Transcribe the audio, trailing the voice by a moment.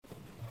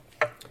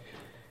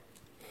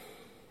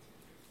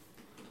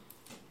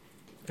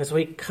As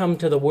we come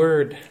to the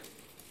Word,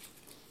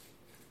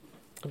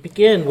 I'll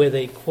begin with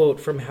a quote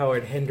from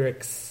Howard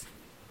Hendricks.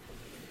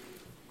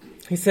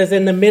 He says,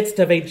 "In the midst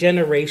of a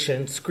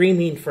generation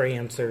screaming for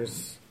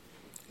answers,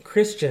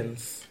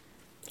 Christians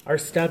are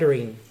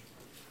stuttering."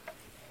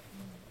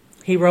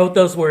 He wrote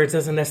those words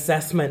as an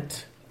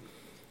assessment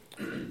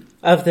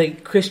of the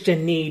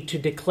Christian need to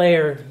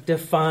declare,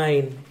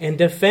 define, and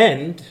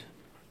defend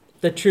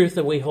the truth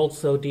that we hold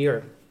so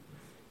dear,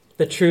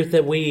 the truth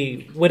that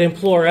we would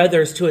implore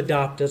others to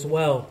adopt as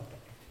well.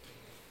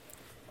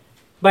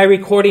 By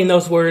recording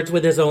those words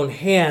with his own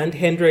hand,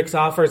 Hendricks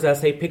offers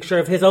us a picture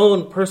of his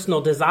own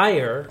personal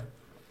desire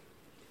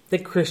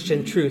that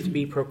Christian truth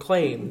be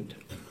proclaimed.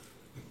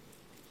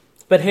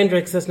 But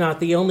Hendricks is not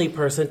the only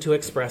person to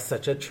express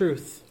such a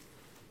truth.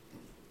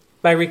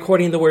 By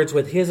recording the words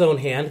with his own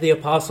hand, the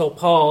Apostle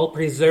Paul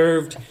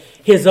preserved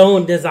his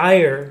own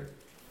desire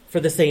for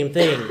the same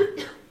thing.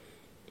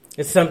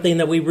 It's something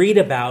that we read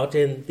about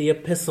in the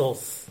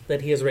epistles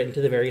that he has written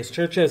to the various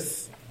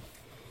churches.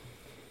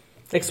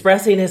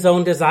 Expressing his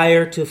own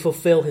desire to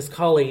fulfill his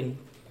calling,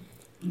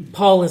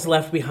 Paul has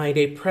left behind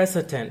a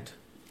precedent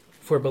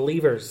for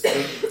believers,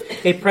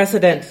 a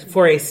precedent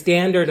for a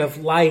standard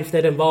of life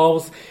that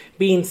involves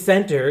being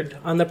centered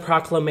on the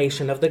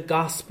proclamation of the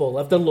gospel,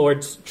 of the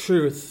Lord's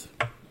truth.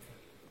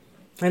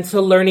 And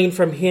so, learning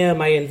from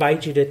him, I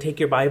invite you to take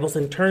your Bibles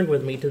and turn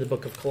with me to the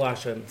book of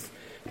Colossians,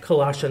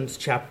 Colossians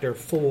chapter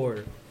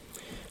 4.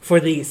 For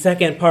the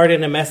second part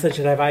in a message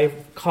that I've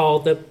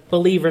called the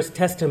believer's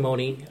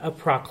testimony, a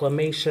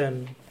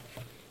proclamation.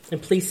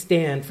 And please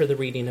stand for the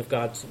reading of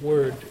God's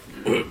word.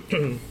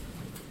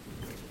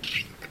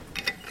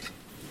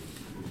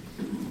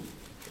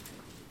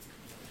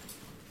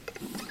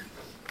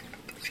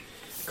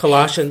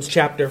 Colossians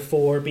chapter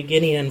 4,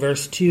 beginning in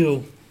verse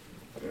 2.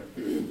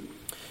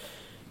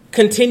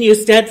 "Continue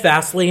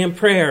steadfastly in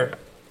prayer,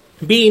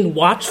 being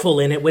watchful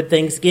in it with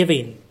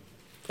thanksgiving.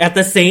 At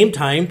the same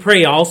time,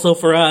 pray also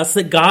for us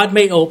that God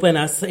may open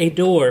us a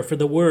door for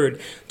the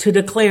word to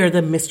declare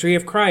the mystery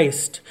of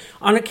Christ,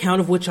 on account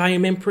of which I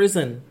am in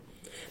prison,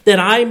 that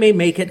I may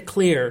make it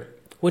clear,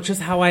 which is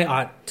how I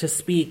ought to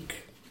speak.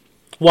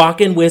 Walk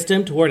in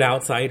wisdom toward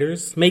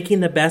outsiders,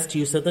 making the best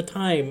use of the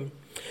time.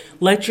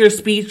 Let your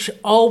speech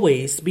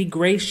always be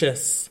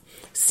gracious,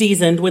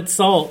 seasoned with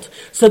salt,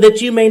 so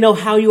that you may know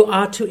how you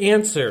ought to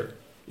answer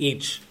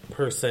each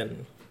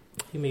person."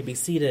 You may be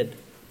seated.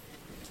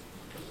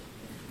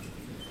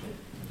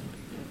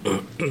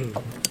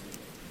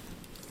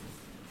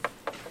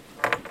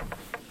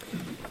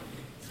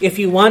 If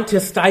you want to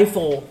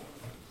stifle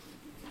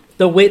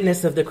the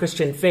witness of the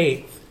Christian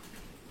faith,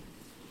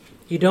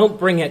 you don't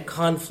bring it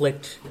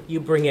conflict,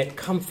 you bring it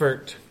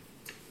comfort.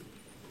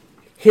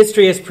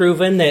 History has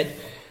proven that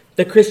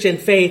the Christian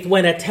faith,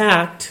 when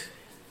attacked,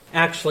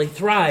 actually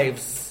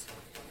thrives.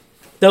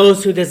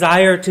 Those who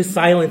desire to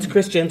silence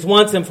Christians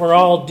once and for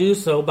all do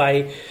so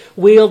by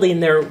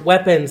wielding their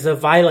weapons of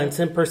violence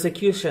and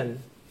persecution,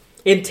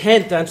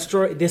 intent on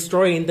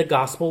destroying the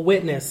gospel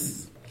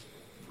witness.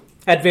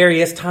 At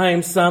various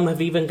times, some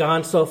have even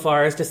gone so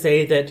far as to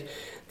say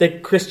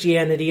that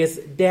Christianity is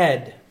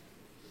dead.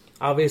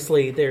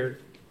 Obviously, they're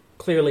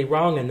clearly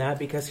wrong in that,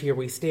 because here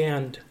we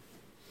stand.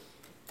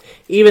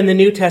 Even the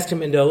New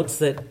Testament notes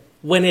that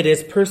when it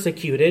is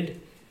persecuted,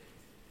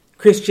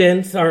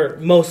 Christians are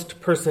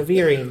most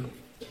persevering.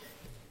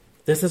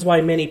 This is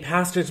why many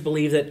pastors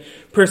believe that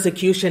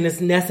persecution is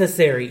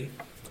necessary,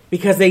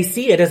 because they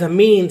see it as a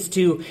means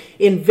to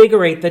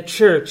invigorate the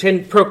church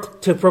and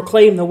to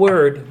proclaim the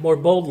word more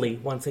boldly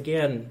once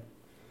again.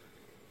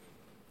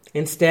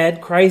 Instead,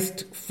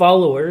 Christ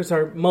followers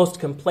are most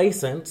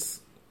complacent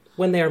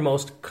when they are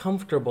most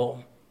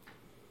comfortable.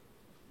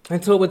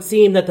 And so it would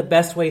seem that the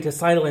best way to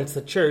silence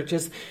the church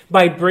is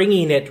by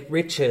bringing it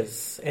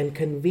riches and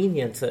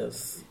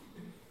conveniences.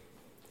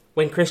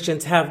 When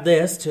Christians have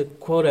this, to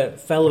quote a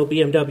fellow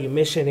BMW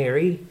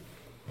missionary,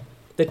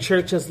 the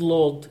church is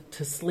lulled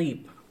to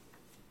sleep.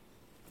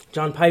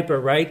 John Piper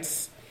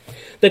writes,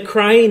 "The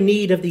crying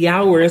need of the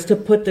hour is to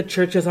put the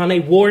churches on a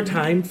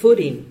wartime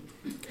footing.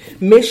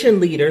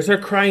 Mission leaders are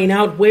crying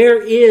out, where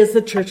is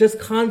the church's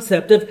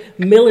concept of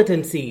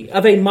militancy,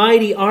 of a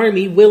mighty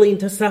army willing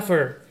to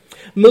suffer,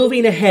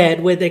 moving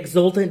ahead with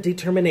exultant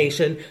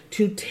determination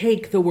to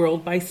take the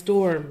world by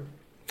storm?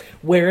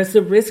 Where is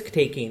the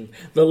risk-taking,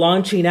 the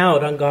launching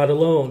out on God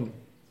alone?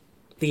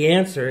 The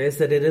answer is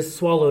that it is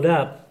swallowed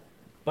up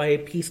by a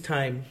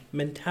peacetime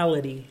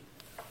mentality.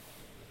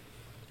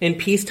 In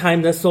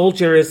peacetime, the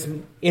soldier is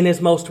in his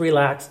most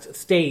relaxed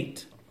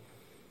state.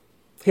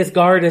 His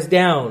guard is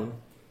down.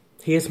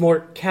 He is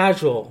more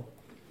casual,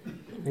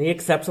 and he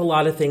accepts a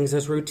lot of things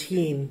as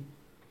routine.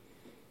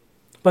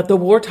 But the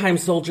wartime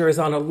soldier is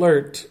on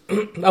alert,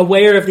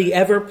 aware of the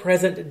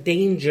ever-present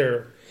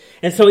danger,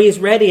 and so he is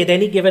ready at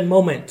any given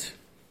moment.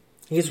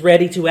 He is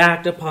ready to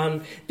act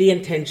upon the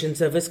intentions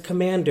of his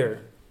commander.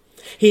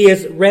 He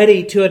is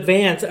ready to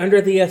advance under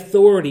the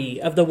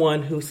authority of the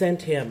one who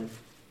sent him.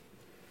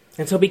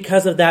 And so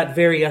because of that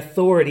very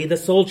authority, the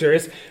soldier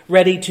is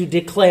ready to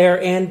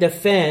declare and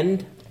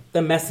defend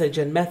the message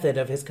and method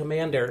of his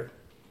commander.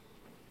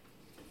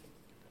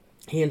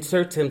 He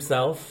inserts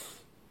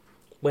himself,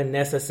 when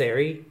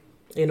necessary,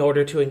 in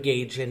order to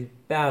engage in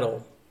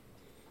battle.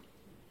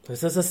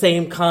 This is the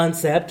same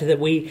concept that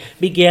we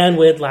began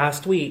with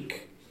last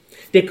week,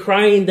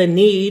 decrying the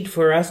need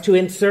for us to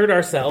insert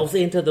ourselves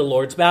into the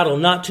Lord's battle,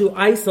 not to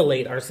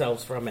isolate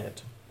ourselves from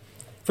it,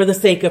 for the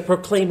sake of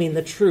proclaiming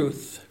the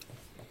truth.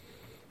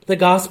 The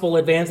gospel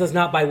advances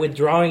not by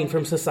withdrawing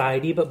from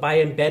society, but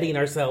by embedding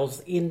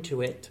ourselves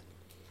into it.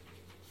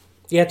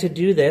 Yet to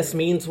do this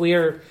means we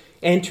are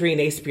entering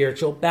a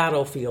spiritual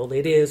battlefield.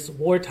 It is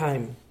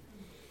wartime.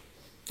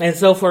 And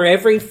so for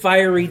every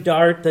fiery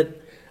dart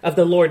of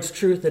the Lord's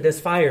truth that is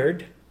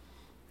fired,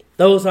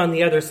 those on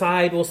the other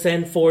side will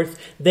send forth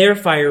their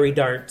fiery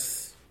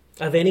darts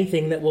of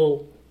anything that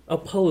will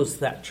oppose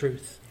that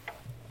truth.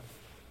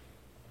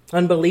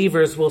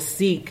 Unbelievers will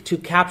seek to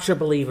capture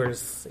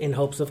believers in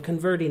hopes of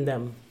converting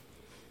them.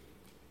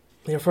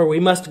 Therefore, we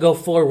must go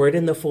forward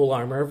in the full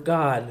armor of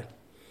God.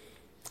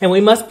 And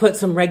we must put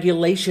some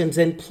regulations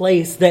in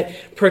place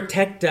that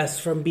protect us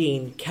from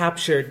being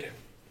captured.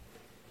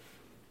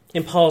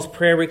 In Paul's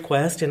prayer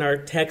request in our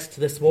text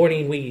this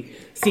morning, we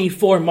see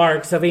 4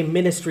 marks of a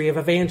ministry of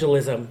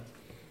evangelism.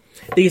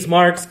 These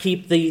marks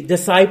keep the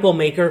disciple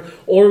maker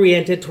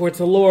oriented towards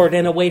the Lord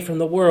and away from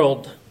the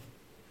world,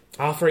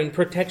 offering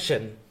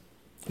protection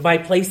by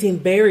placing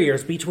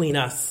barriers between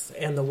us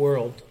and the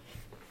world.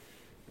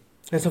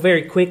 And so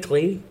very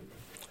quickly,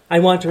 I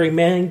want to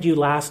remind you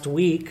last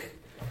week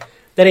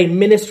that a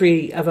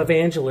ministry of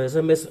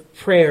evangelism is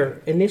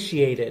prayer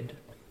initiated.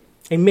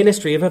 A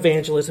ministry of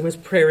evangelism is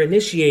prayer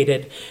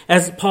initiated.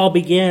 As Paul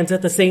begins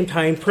at the same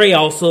time, pray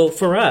also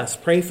for us.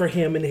 Pray for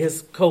him and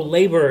his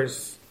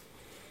co-laborers.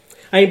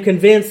 I am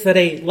convinced that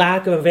a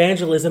lack of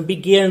evangelism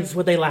begins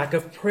with a lack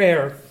of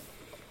prayer.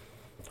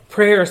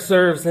 Prayer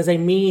serves as a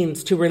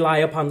means to rely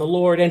upon the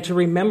Lord and to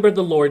remember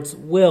the Lord's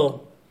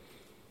will.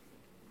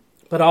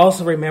 But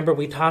also remember,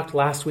 we talked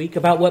last week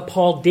about what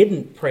Paul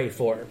didn't pray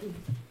for.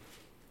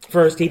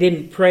 First, he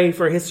didn't pray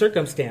for his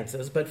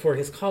circumstances, but for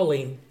his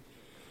calling.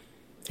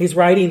 He's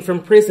writing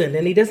from prison,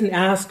 and he doesn't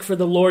ask for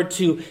the Lord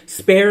to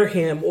spare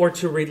him or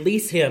to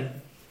release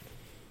him.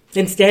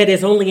 Instead,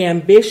 his only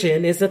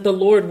ambition is that the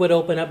Lord would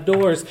open up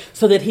doors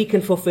so that he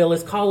can fulfill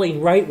his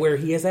calling right where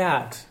he is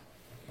at.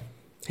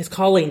 His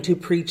calling to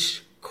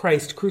preach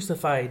Christ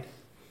crucified.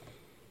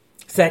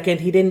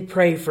 Second, he didn't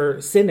pray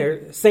for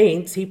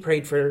saints. He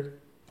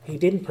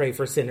didn't pray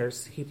for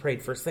sinners. He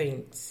prayed for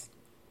saints.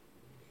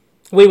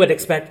 We would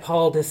expect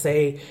Paul to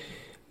say,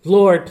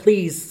 Lord,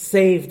 please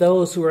save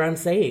those who are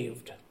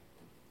unsaved.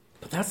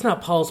 But that's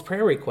not Paul's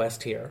prayer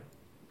request here.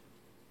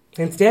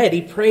 Instead,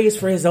 he prays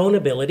for his own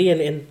ability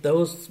and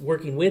those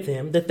working with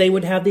him, that they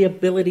would have the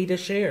ability to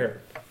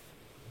share.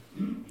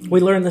 We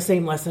learn the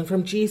same lesson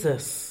from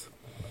Jesus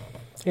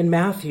in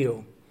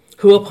Matthew,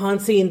 who upon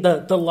seeing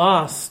the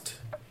lost,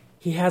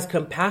 he has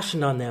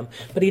compassion on them,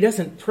 but he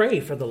doesn't pray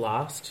for the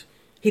lost.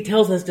 He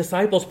tells his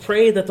disciples,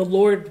 pray that the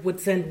Lord would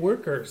send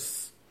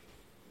workers.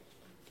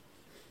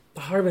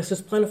 The harvest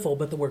is plentiful,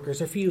 but the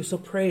workers are few. So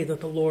pray that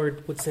the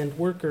Lord would send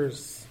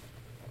workers.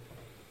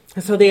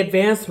 And so the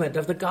advancement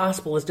of the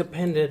gospel is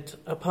dependent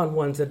upon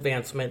one's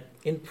advancement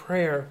in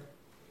prayer.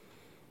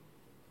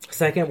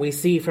 Second, we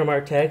see from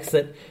our text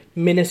that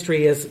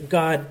ministry is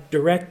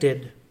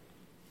God-directed.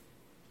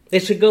 It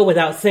should go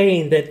without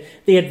saying that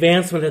the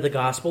advancement of the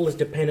gospel is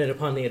dependent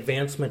upon the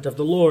advancement of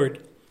the Lord.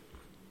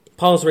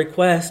 Paul's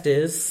request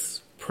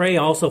is, pray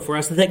also for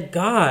us that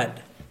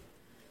God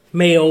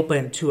may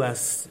open to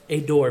us a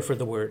door for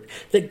the word,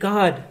 that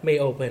God may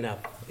open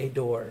up a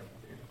door.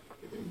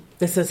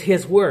 This is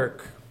his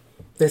work.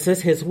 This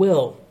is his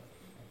will.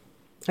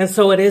 And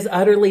so it is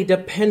utterly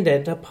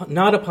dependent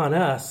not upon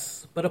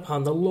us, but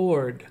upon the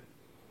Lord.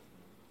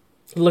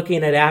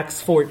 Looking at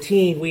Acts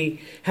 14,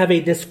 we have a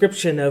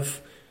description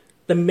of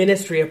the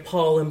ministry of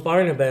Paul and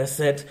Barnabas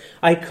at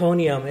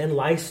Iconium and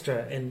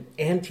Lystra and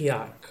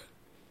Antioch.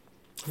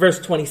 Verse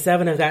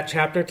 27 of that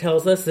chapter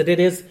tells us that it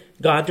is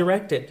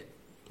God-directed.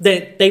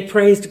 That they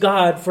praised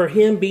God for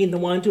him being the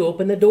one to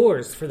open the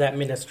doors for that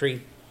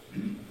ministry.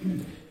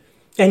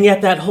 And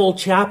yet that whole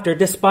chapter,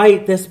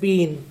 despite this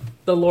being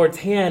the Lord's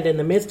hand in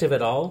the midst of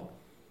it all,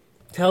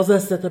 tells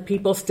us that the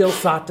people still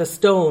sought to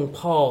stone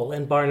Paul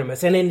and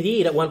Barnabas. And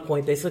indeed, at one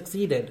point they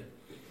succeeded.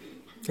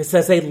 It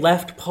says they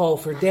left Paul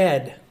for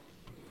dead.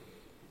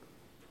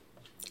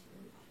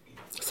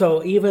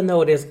 So even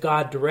though it is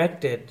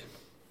God-directed,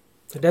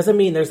 it doesn't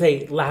mean there's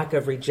a lack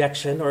of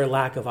rejection or a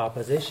lack of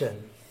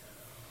opposition.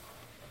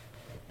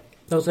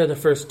 Those are the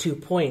first 2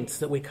 points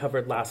that we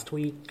covered last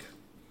week.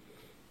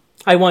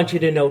 I want you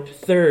to note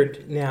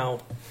third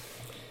now,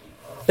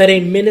 that a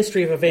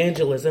ministry of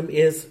evangelism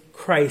is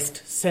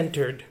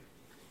Christ-centered.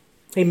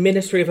 A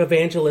ministry of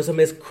evangelism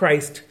is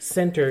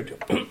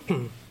Christ-centered.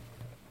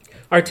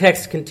 Our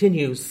text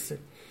continues,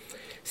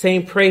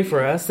 saying, pray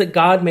for us that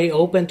God may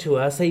open to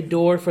us a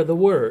door for the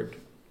word,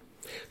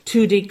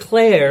 to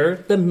declare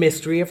the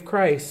mystery of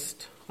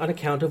Christ, on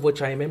account of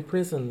which I am in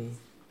prison.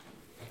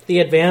 The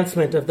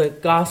advancement of the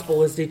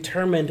gospel is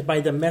determined by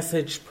the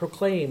message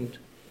proclaimed.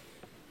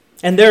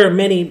 And there are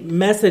many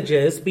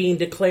messages being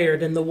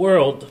declared in the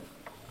world.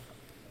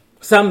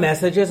 Some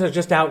messages are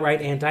just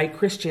outright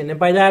anti-Christian. And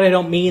by that I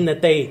don't mean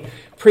that they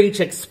preach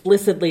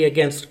explicitly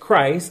against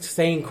Christ,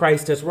 saying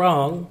Christ is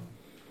wrong.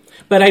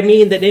 But I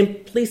mean that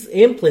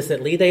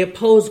implicitly they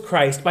oppose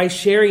Christ by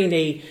sharing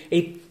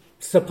a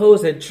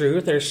supposed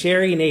truth, or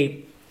sharing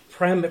a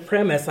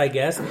premise, I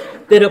guess,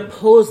 that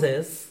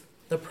opposes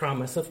the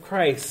promise of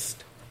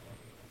Christ.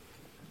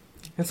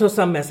 And so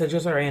some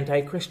messages are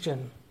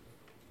anti-Christian.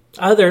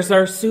 Others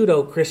are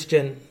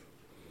pseudo-Christian.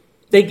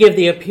 They give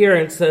the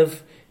appearance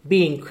of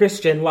being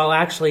Christian while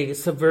actually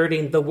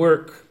subverting the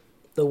work,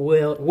 the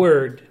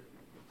word,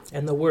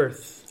 and the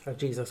worth of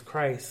Jesus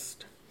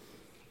Christ.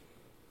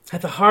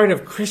 At the heart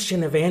of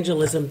Christian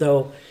evangelism,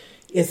 though,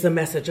 is the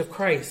message of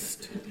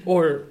Christ,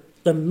 or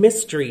the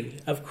mystery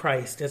of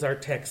Christ, as our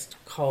text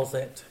calls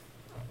it.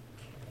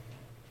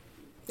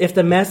 If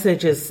the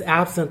message is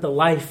absent the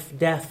life,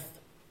 death,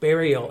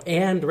 burial,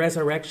 and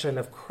resurrection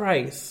of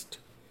Christ,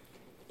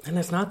 then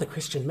it's not the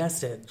Christian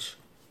message.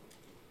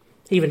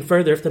 Even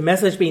further, if the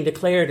message being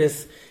declared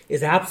is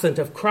absent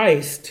of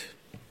Christ,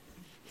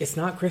 it's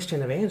not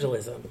Christian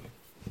evangelism.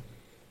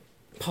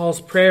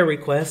 Paul's prayer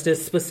request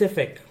is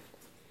specific.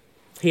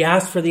 He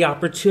asks for the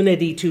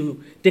opportunity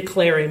to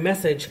declare a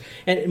message,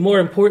 and more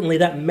importantly,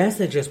 that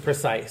message is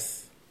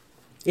precise.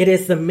 It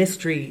is the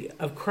mystery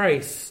of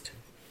Christ.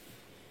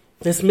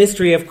 This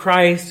mystery of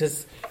Christ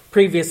is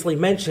previously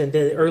mentioned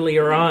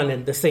earlier on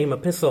in the same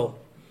epistle.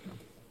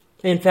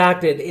 In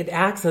fact, it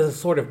acts as a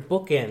sort of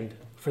bookend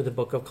for the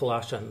book of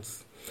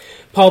Colossians.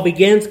 Paul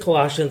begins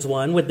Colossians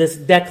 1 with this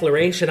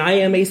declaration, I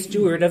am a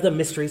steward of the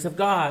mysteries of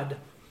God.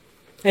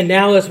 And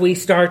now as we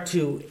start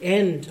to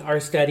end our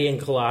study in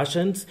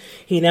Colossians,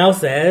 he now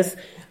says,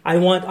 I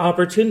want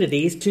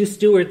opportunities to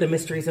steward the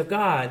mysteries of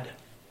God.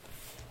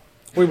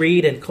 We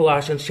read in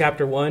Colossians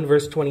chapter 1,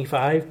 verse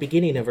 25,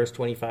 beginning of verse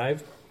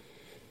 25,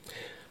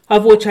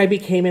 of which I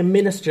became a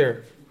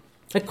minister,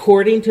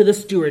 according to the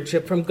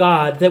stewardship from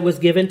God that was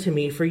given to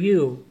me for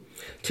you,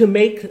 to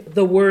make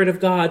the word of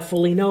God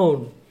fully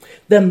known,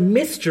 the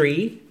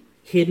mystery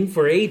hidden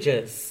for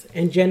ages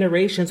and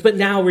generations, but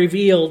now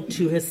revealed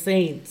to his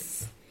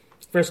saints.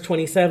 Verse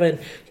 27,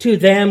 to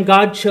them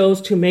God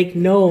chose to make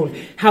known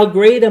how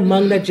great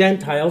among the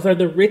Gentiles are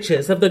the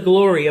riches of the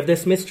glory of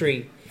this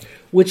mystery,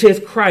 which is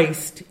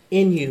Christ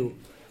in you,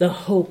 the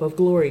hope of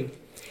glory.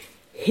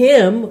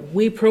 Him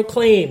we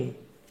proclaim,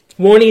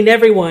 warning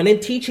everyone and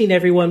teaching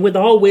everyone with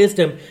all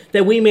wisdom,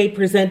 that we may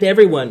present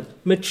everyone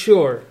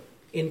mature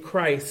in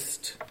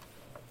Christ.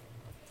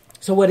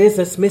 So what is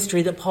this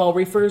mystery that Paul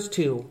refers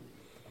to?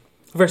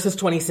 Verses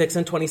 26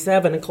 and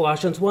 27 in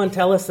Colossians 1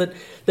 tell us that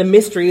the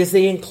mystery is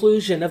the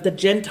inclusion of the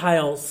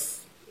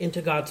Gentiles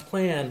into God's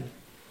plan.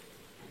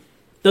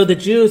 Though the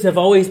Jews have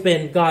always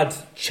been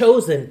God's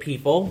chosen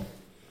people,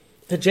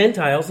 the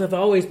Gentiles have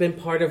always been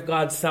part of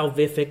God's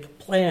salvific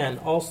plan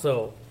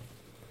also.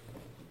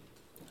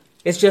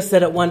 It's just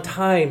that at one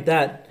time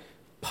that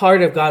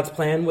part of God's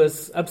plan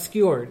was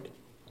obscured.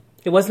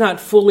 It was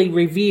not fully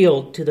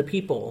revealed to the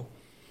people.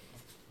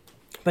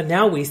 But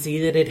now we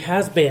see that it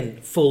has been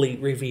fully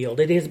revealed.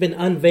 It has been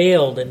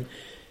unveiled. And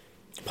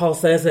Paul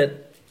says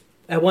that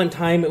at one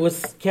time it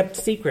was kept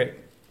secret.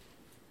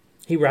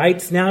 He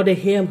writes, now to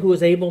him who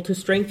is able to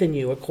strengthen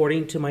you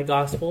according to my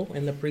gospel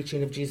and the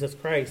preaching of Jesus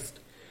Christ,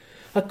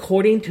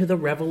 according to the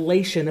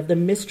revelation of the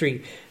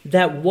mystery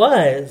that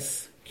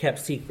was kept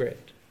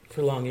secret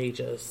for long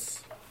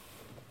ages.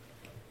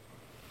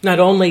 Not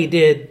only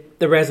did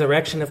the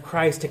resurrection of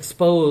Christ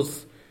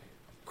expose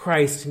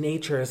Christ's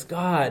nature as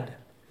God,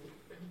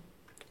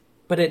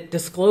 but it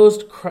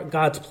disclosed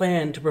God's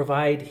plan to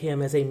provide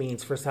him as a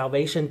means for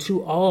salvation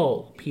to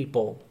all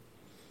people.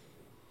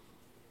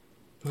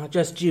 Not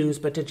just Jews,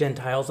 but to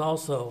Gentiles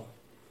also.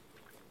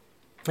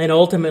 And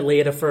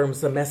ultimately it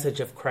affirms the message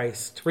of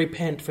Christ.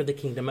 Repent, for the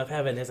kingdom of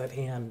heaven is at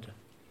hand.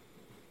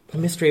 The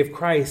mystery of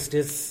Christ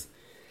is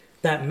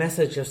that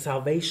message of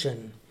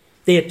salvation,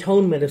 the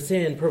atonement of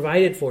sin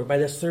provided for by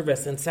the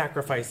service and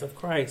sacrifice of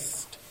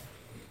Christ.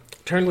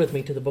 Turn with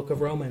me to the book of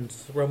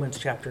Romans, Romans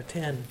chapter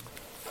 10.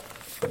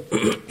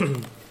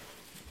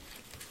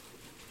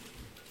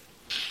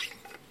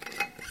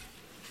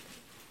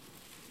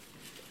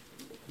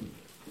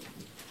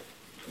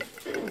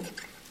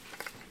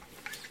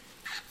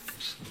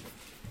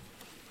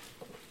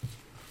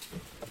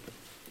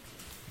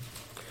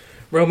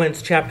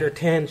 Romans chapter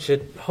 10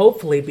 should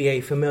hopefully be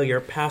a familiar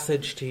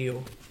passage to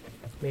you.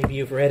 Maybe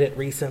you've read it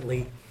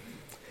recently.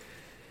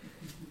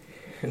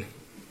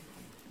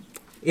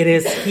 It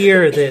is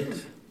here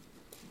that,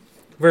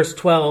 verse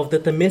 12,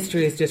 that the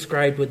mystery is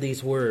described with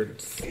these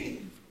words.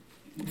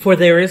 For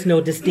there is no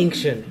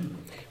distinction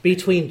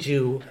between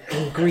Jew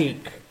and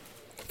Greek.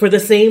 For the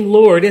same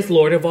Lord is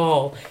Lord of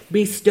all,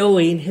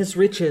 bestowing his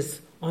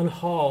riches on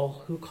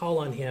all who call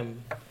on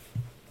him.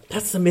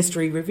 That's the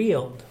mystery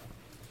revealed.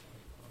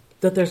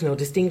 That there's no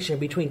distinction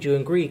between Jew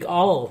and Greek.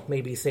 All may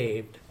be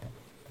saved.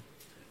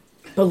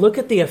 But look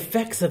at the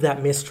effects of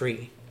that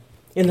mystery.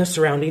 in the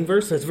surrounding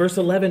verses. Verse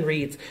 11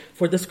 reads,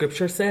 "For the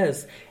scripture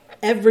says,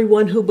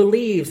 everyone who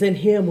believes in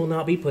him will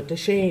not be put to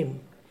shame."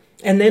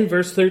 And then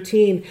verse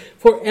 13,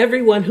 "For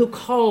everyone who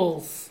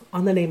calls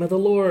on the name of the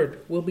Lord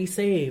will be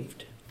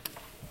saved."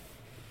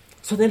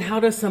 So then how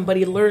does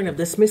somebody learn of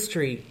this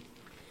mystery?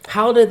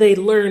 How do they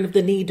learn of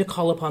the need to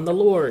call upon the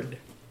Lord?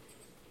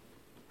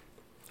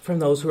 From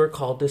those who are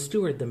called to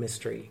steward the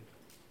mystery.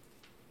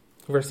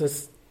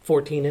 Verses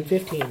 14 and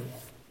 15.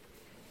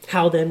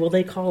 "How then will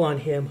they call on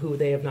him who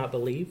they have not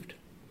believed?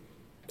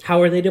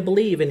 How are they to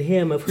believe in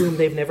him of whom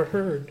they've never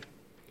heard?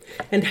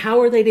 And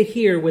how are they to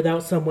hear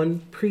without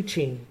someone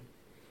preaching?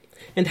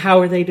 And how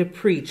are they to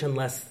preach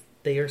unless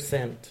they are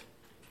sent?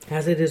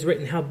 As it is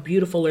written, how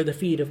beautiful are the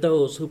feet of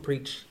those who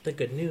preach the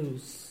good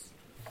news."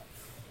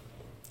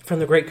 From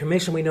the Great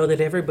Commission, we know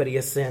that everybody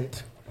is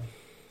sent.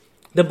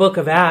 The book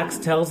of Acts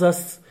tells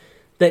us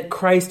that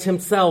Christ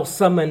himself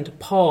summoned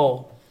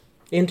Paul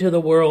into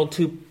the world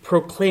to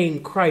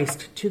proclaim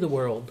Christ to the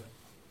world.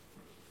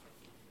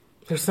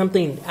 There's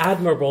something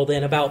admirable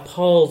then about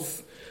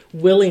Paul's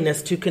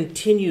willingness to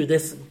continue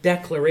this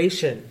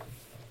declaration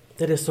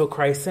that is so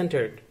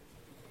Christ-centered.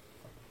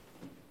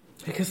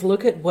 Because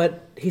look at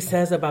what he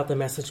says about the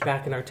message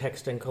back in our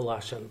text in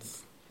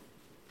Colossians.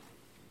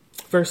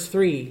 Verse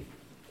 3,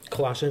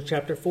 Colossians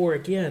chapter 4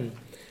 again.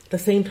 At the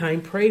same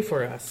time, pray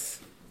for us,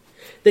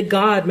 that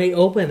God may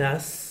open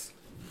us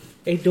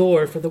a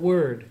door for the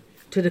word,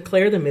 to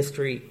declare the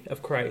mystery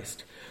of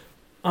Christ,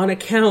 on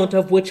account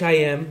of which I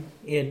am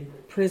in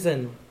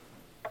prison.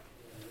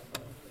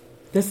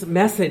 This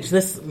message,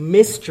 this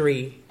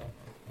mystery,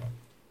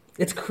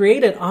 it's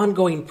created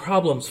ongoing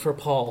problems for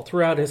Paul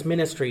throughout his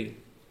ministry.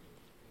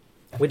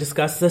 We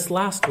discussed this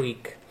last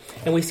week,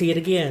 and we see it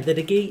again, that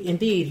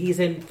indeed he's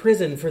in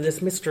prison for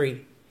this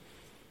mystery.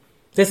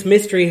 This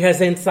mystery has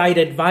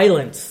incited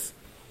violence,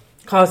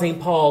 causing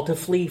Paul to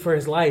flee for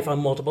his life on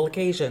multiple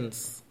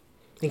occasions,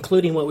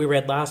 including what we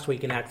read last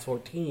week in Acts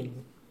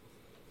 14.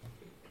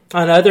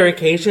 On other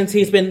occasions,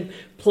 he's been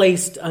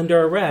placed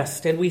under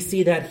arrest, and we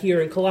see that here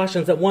in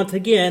Colossians, that once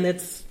again,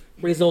 it's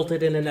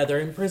resulted in another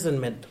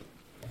imprisonment.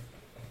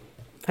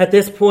 At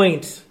this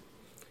point,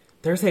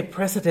 there's a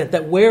precedent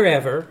that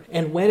wherever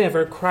and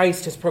whenever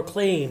Christ is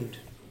proclaimed,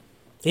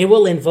 it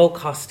will invoke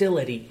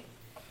hostility.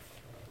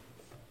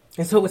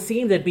 And so it would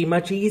seem that it'd be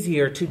much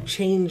easier to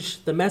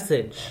change the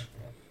message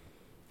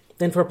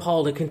than for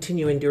Paul to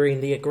continue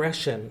enduring the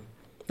aggression,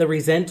 the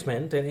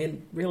resentment,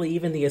 and really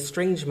even the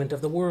estrangement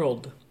of the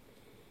world.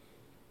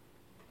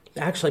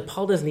 Actually,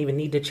 Paul doesn't even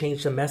need to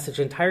change the message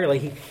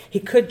entirely. He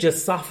could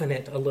just soften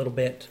it a little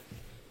bit.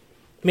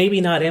 Maybe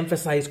not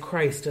emphasize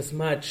Christ as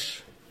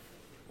much.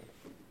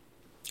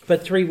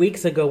 But 3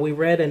 weeks ago, we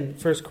read in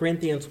 1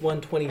 Corinthians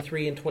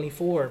 1:23 and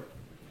 24,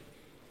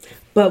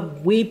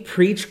 "But we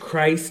preach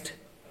Christ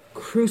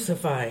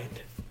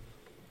crucified,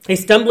 a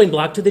stumbling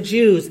block to the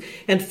Jews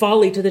and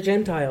folly to the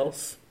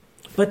Gentiles.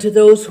 But to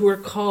those who are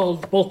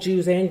called, both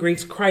Jews and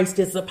Greeks, Christ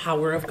is the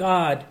power of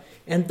God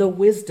and the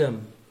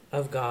wisdom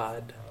of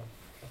God."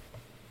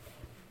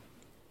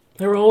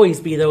 There will always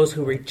be those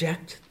who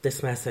reject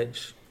this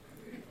message.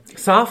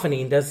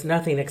 Softening does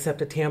nothing except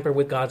to tamper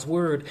with God's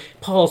word.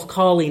 Paul's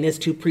calling is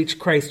to preach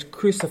Christ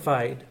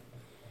crucified.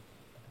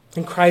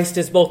 And Christ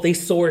is both the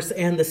source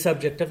and the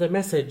subject of the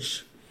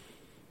message.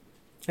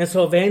 And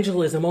so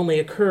evangelism only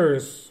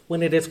occurs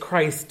when it is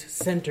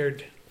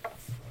Christ-centered.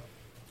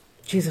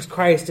 Jesus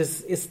Christ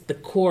is the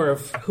core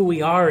of who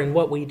we are and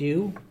what we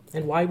do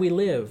and why we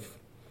live.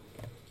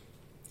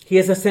 He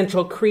is a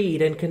central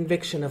creed and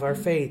conviction of our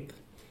faith.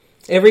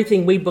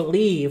 Everything we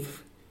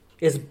believe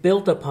is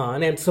built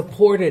upon and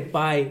supported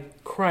by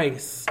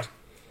Christ.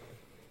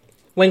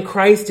 When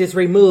Christ is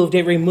removed,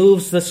 it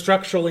removes the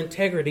structural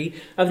integrity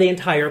of the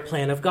entire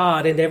plan of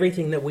God and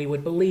everything that we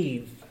would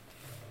believe.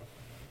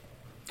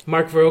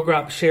 Mark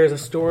Vrogrop shares a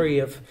story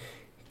of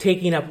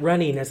taking up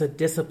running as a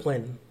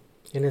discipline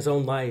in his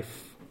own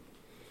life.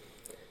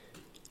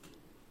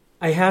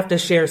 I have to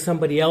share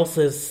somebody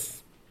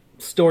else's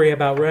story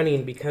about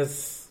running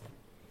because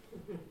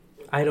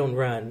I don't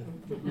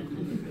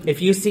run.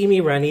 If you see me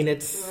running,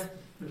 it's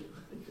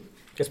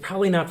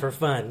probably not for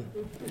fun.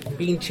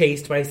 Being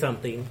chased by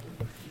something.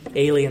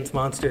 Aliens,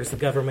 monsters, the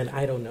government,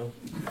 I don't know.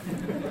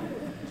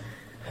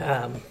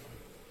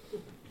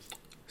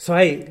 So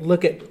I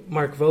look at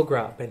Mark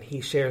Vrogrop, and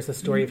he shares the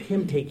story of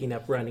him taking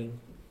up running.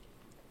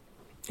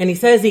 And he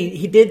says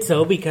he did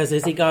so because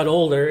as he got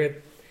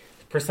older,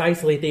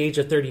 precisely at the age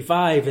of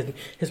 35, and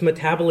his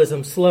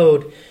metabolism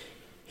slowed,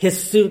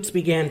 his suits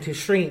began to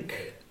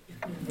shrink.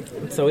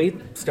 So he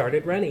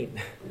started running.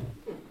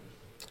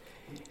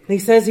 And he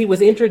says he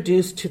was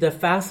introduced to the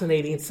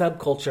fascinating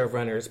subculture of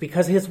runners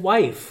because his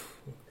wife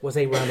was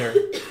a runner.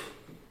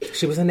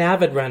 She was an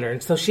avid runner,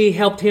 and so she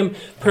helped him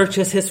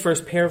purchase his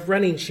first pair of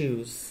running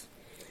shoes.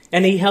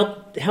 And he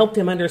helped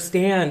him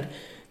understand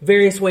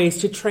various ways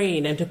to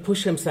train and to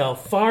push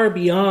himself far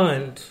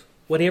beyond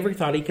what he ever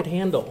thought he could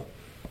handle.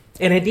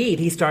 And indeed,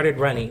 he started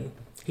running.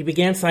 He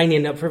began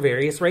signing up for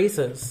various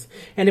races,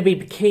 and it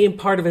became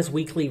part of his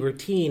weekly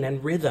routine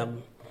and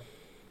rhythm.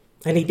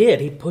 And he did.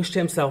 He pushed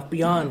himself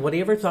beyond what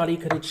he ever thought he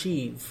could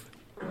achieve.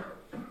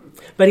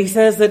 But he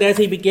says that as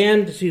he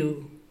began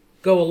to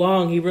go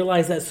along, he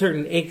realized that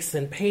certain aches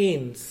and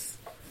pains,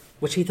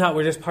 which he thought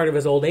were just part of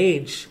his old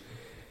age,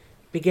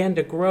 began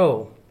to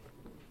grow.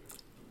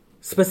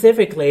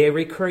 Specifically, a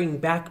recurring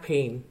back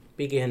pain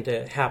began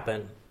to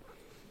happen.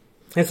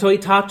 And so he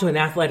talked to an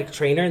athletic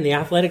trainer, and the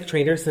athletic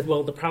trainer said,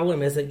 well, the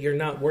problem is that you're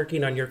not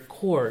working on your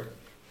core.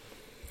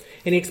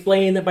 And he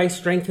explained that by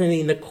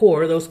strengthening the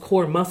core, those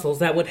core muscles,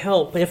 that would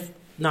help, if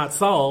not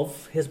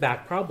solve, his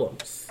back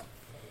problems.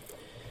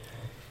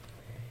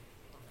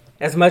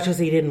 As much as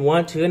he didn't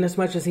want to, and as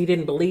much as he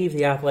didn't believe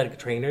the athletic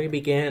trainer, he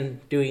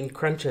began doing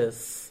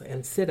crunches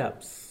and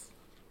sit-ups.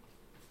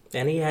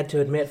 And he had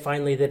to admit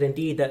finally that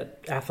indeed that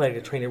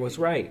athletic trainer was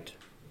right.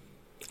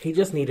 He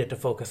just needed to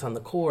focus on the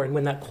core, and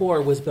when that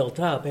core was built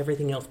up,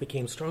 everything else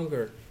became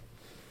stronger.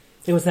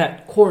 It was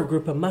that core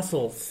group of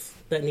muscles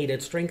that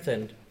needed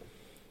strengthened,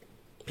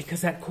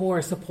 because that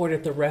core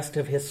supported the rest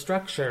of his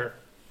structure.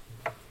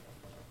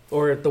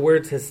 Or the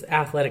words his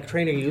athletic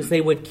trainer used, they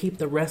would keep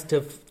the rest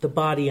of the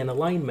body in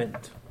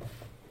alignment.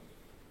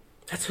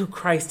 That's who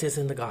Christ is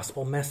in the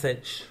gospel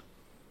message.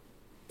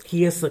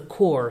 He is the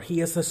core. He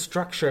is the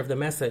structure of the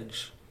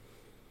message.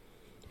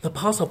 The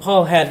Apostle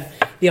Paul had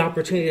the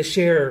opportunity to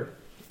share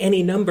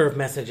any number of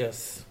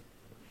messages.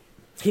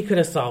 He could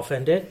have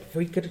softened it, or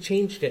he could have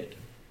changed it.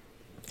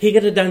 He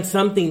could have done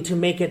something to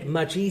make it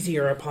much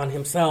easier upon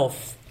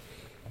himself.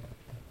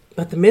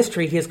 But the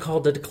mystery he is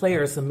called to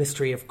declare is the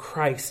mystery of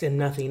Christ and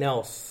nothing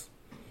else.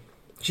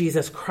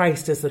 Jesus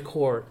Christ is the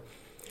core,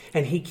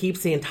 and he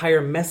keeps the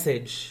entire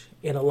message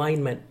in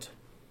alignment.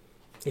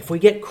 If we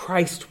get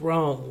Christ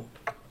wrong,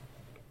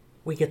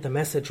 we get the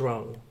message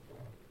wrong.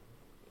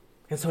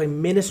 And so a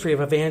ministry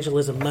of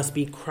evangelism must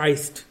be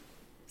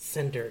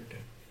Christ-centered.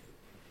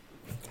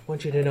 I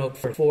want you to note,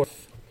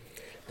 fourth,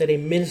 that a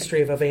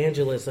ministry of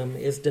evangelism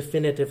is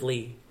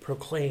definitively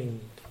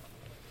proclaimed.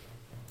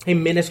 A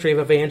ministry of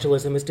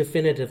evangelism is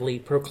definitively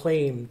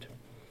proclaimed.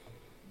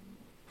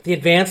 The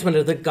advancement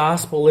of the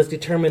gospel is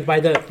determined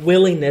by the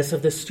willingness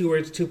of the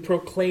stewards to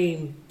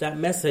proclaim that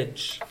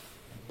message.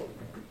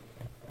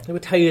 I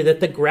would tell you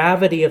that the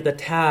gravity of the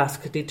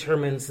task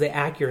determines the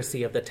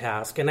accuracy of the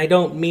task. And I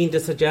don't mean to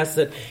suggest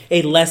that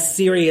a less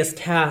serious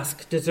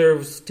task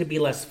deserves to be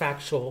less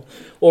factual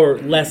or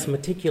less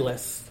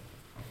meticulous.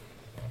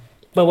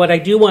 But what I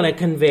do want to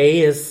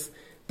convey is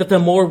that the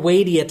more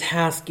weighty a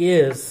task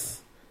is,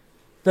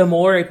 the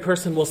more a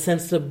person will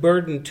sense the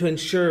burden to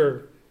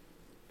ensure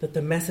that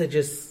the message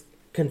is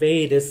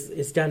conveyed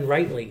is done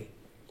rightly,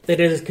 that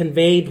it is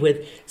conveyed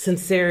with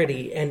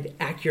sincerity and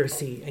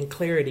accuracy and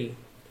clarity.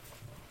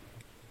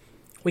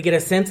 We get a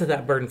sense of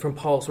that burden from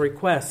Paul's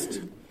request.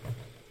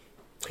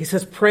 He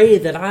says, pray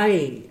that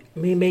I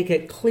may make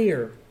it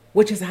clear,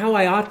 which is how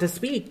I ought to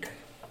speak.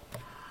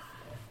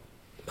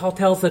 Paul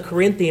tells the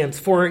Corinthians,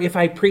 for if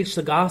I preach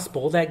the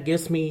gospel, that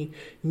gives me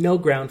no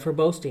ground for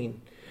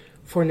boasting,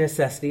 for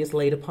necessity is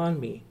laid upon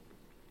me.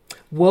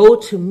 Woe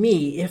to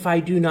me if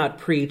I do not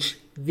preach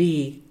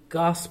the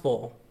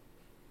gospel.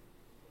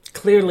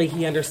 Clearly,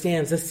 he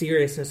understands the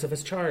seriousness of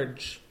his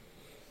charge.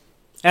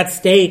 At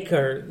stake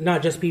are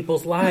not just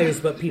people's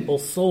lives, but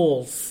people's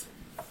souls.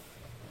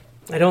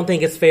 I don't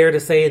think it's fair to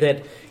say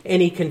that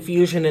any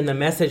confusion in the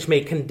message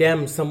may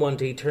condemn someone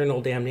to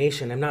eternal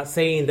damnation. I'm not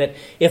saying that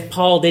if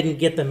Paul didn't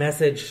get the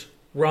message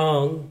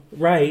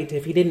right,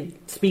 if he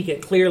didn't speak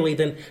it clearly,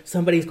 then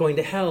somebody's going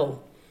to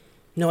hell.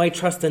 No, I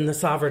trust in the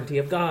sovereignty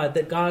of God,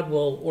 that God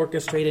will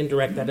orchestrate and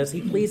direct that as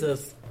he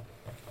pleases.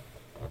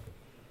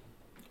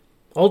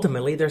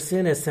 Ultimately, their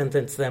sin has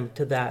sentenced them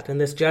to that, and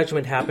this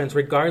judgment happens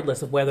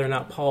regardless of whether or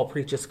not Paul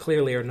preaches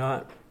clearly or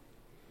not.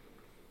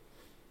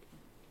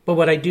 But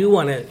what I do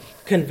want to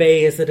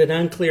convey is that an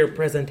unclear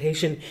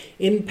presentation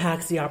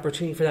impacts the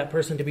opportunity for that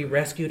person to be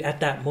rescued at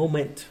that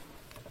moment.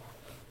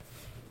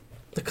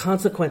 The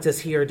consequences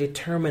here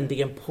determine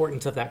the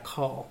importance of that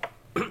call.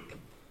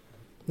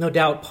 No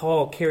doubt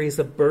Paul carries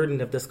the burden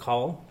of this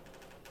call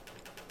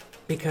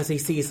because he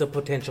sees the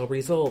potential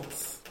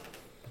results.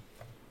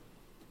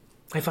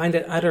 I find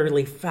it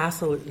utterly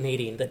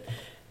fascinating that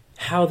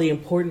how the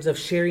importance of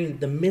sharing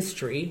the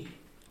mystery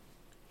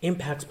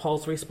impacts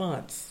Paul's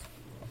response.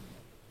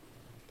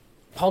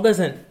 Paul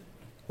doesn't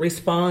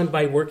respond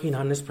by working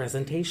on his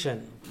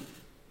presentation.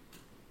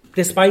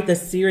 Despite the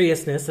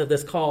seriousness of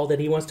this call that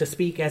he wants to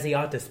speak as he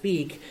ought to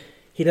speak,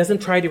 he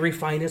doesn't try to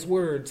refine his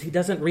words. He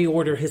doesn't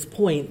reorder his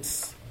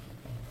points.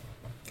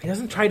 He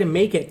doesn't try to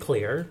make it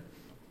clear.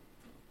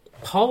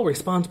 Paul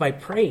responds by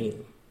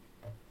praying.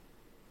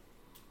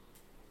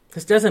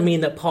 This doesn't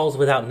mean that Paul's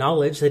without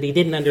knowledge, that he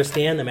didn't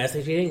understand the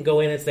message. He didn't go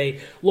in and say,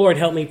 Lord,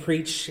 help me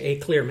preach a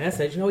clear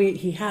message. No,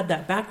 he had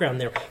that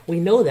background there. We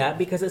know that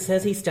because it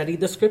says he studied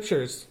the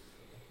scriptures.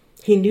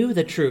 He knew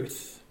the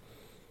truth.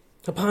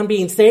 Upon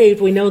being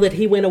saved, we know that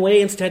he went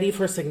away and studied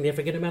for a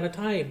significant amount of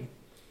time.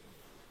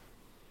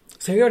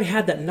 So he already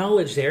had that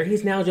knowledge there.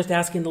 He's now just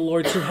asking the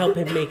Lord to help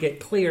him make it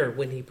clear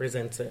when he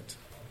presents it.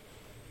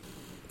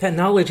 That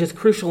knowledge is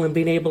crucial in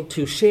being able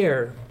to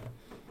share.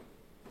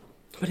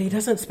 But he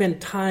doesn't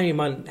spend time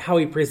on how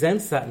he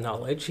presents that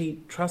knowledge. He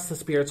trusts the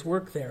Spirit's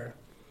work there.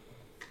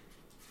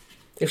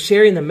 If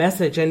sharing the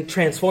message and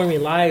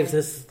transforming lives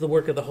is the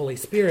work of the Holy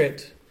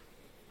Spirit,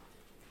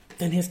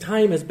 then his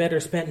time is better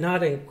spent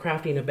not in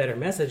crafting a better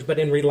message, but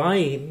in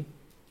relying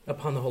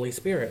upon the Holy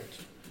Spirit.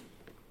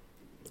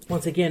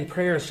 Once again,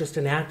 prayer is just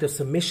an act of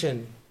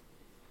submission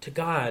to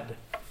God.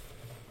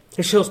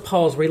 It shows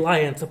Paul's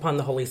reliance upon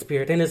the Holy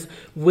Spirit and his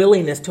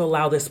willingness to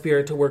allow the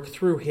Spirit to work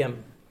through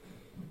him.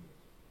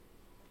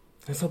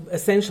 And so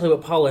essentially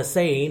what Paul is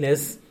saying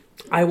is,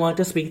 I want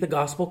to speak the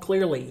gospel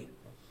clearly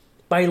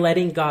by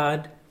letting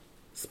God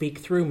speak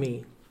through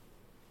me.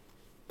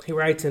 He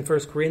writes in 1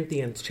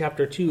 Corinthians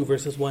chapter 2,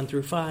 verses 1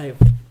 through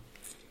 5.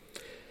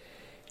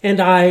 And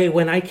I,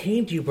 when I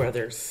came to you,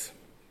 brothers,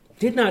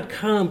 did not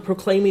come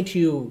proclaiming to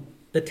you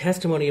the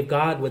testimony of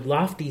God with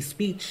lofty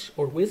speech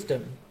or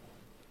wisdom.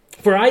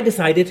 For I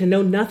decided to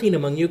know nothing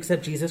among you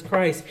except Jesus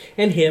Christ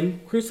and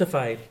him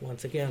crucified,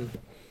 once again.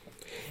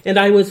 And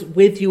I was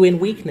with you in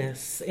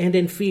weakness and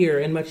in fear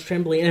and much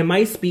trembling. And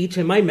my speech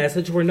and my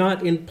message were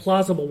not in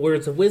plausible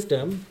words of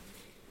wisdom,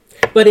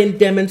 but in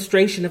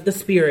demonstration of the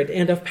Spirit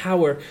and of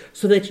power,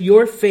 so that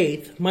your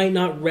faith might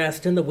not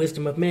rest in the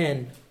wisdom of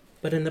men,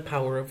 but in the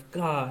power of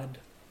God.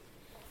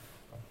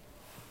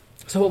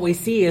 So what we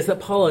see is that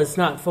Paul is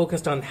not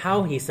focused on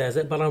how he says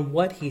it, but on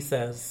what he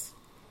says.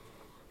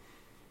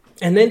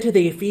 And then to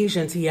the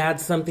Ephesians, he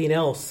adds something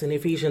else in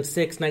Ephesians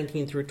 6,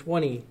 19 through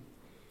 20.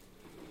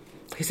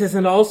 He says,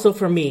 and also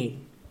for me,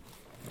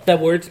 that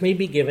words may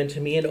be given to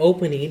me in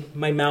opening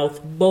my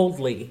mouth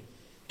boldly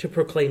to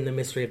proclaim the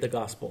mystery of the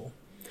gospel,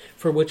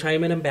 for which I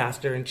am an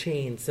ambassador in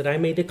chains, that I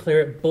may declare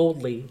it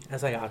boldly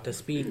as I ought to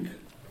speak.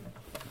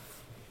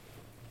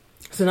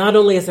 So not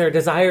only is there a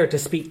desire to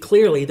speak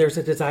clearly, there's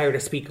a desire to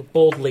speak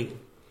boldly.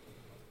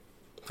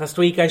 Last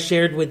week I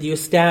shared with you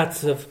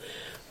stats of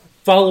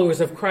followers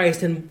of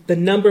Christ and the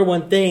number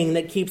one thing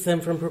that keeps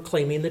them from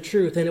proclaiming the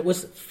truth, and it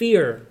was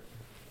fear.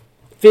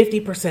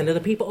 50% of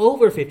the people,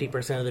 over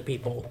 50% of the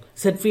people,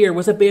 said fear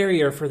was a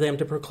barrier for them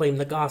to proclaim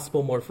the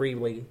gospel more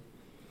freely.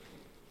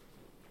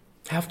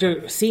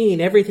 After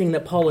seeing everything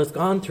that Paul has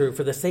gone through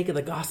for the sake of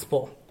the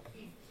gospel,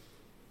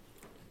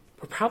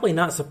 we're probably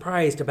not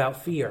surprised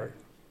about fear.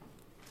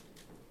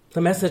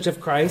 The message of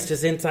Christ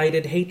has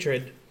incited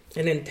hatred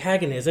and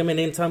antagonism,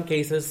 and in some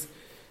cases,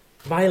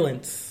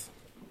 violence.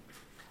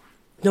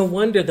 No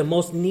wonder the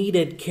most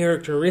needed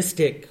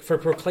characteristic for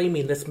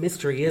proclaiming this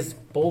mystery is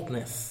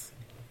boldness.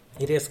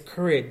 It is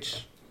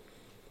courage.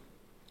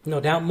 No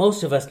doubt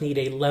most of us need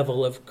a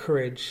level of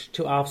courage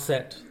to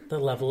offset the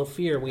level of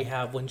fear we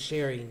have when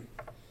sharing.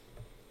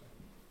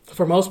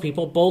 For most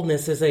people,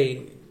 boldness is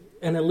an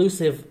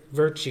elusive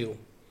virtue.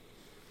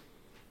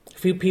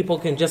 Few people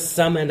can just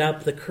summon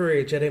up the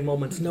courage at a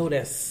moment's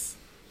notice.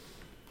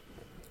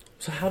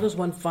 So how does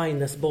one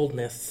find this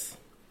boldness?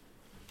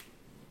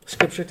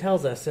 Scripture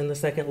tells us in the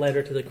second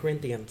letter to the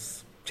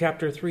Corinthians,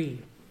 chapter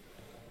 3.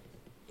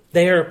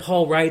 There,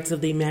 Paul writes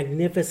of the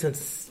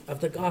magnificence of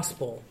the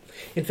gospel.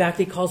 In fact,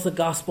 he calls the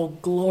gospel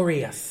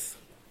glorious.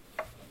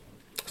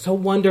 So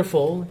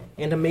wonderful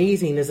and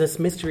amazing is this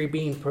mystery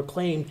being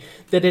proclaimed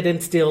that it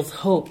instills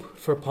hope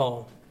for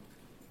Paul.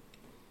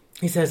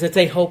 He says it's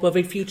a hope of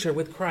a future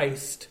with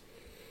Christ.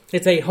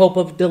 It's a hope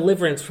of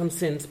deliverance from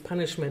sin's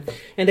punishment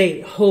and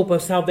a hope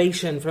of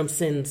salvation from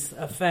sin's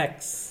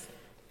effects.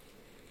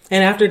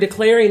 And after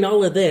declaring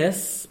all of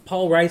this,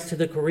 Paul writes to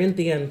the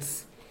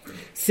Corinthians,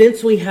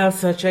 since we have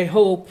such a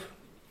hope,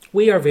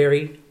 we are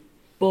very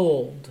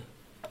bold.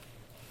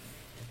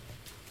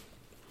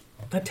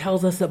 That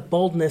tells us that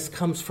boldness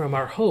comes from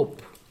our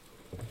hope.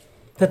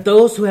 That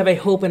those who have a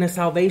hope and a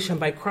salvation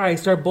by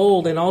Christ are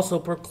bold in also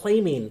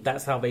proclaiming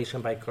that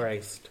salvation by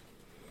Christ.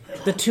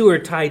 The two are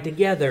tied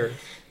together.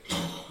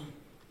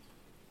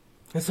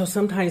 And so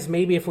sometimes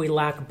maybe if we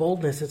lack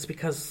boldness, it's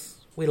because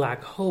we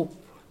lack hope.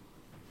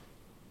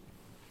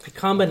 The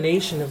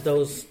combination of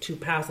those two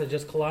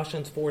passages,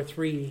 Colossians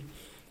 4:3,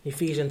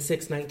 Ephesians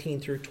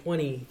 6:19 through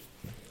 20,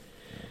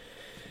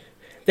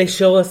 they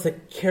show us the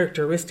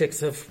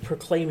characteristics of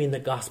proclaiming the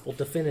gospel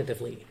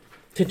definitively,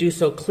 to do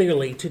so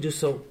clearly, to do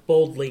so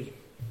boldly.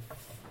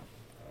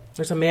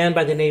 There's a man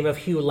by the name of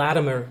Hugh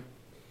Latimer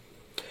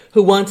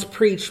who once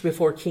preached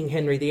before King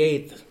Henry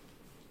VIII.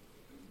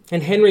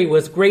 And Henry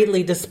was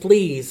greatly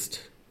displeased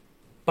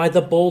by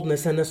the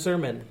boldness in the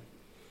sermon.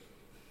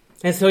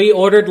 And so he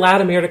ordered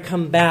Latimer to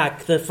come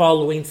back the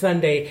following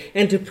Sunday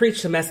and to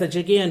preach the message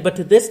again, but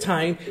to this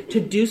time to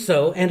do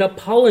so and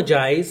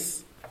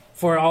apologize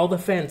for all the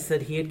offense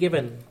that he had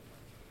given.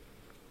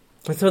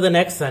 And so the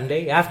next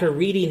Sunday, after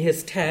reading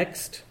his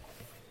text,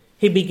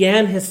 he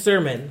began his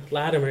sermon,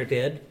 Latimer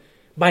did,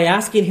 by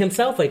asking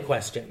himself a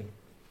question.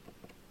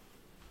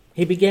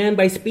 He began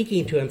by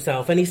speaking to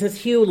himself, and he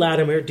says, Hugh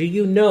Latimer, do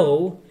you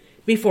know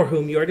before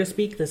whom you are to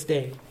speak this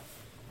day?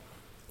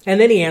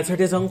 And then he answered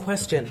his own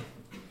question.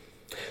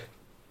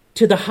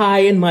 To the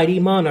high and mighty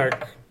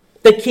monarch,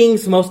 the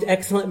king's most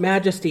excellent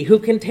majesty, who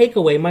can take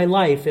away my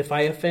life if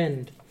I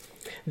offend.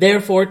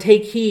 Therefore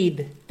take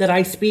heed that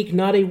I speak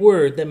not a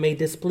word that may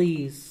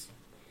displease.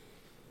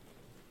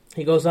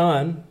 He goes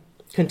on,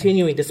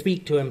 continuing to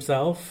speak to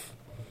himself,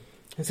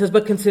 and says,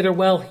 "But consider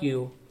well,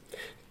 Hugh,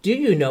 do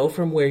you know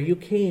from where you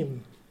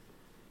came?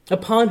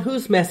 Upon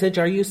whose message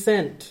are you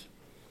sent?"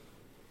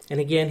 And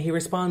again he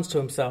responds to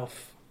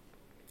himself,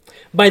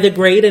 "By the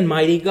great and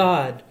mighty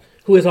God,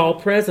 who is all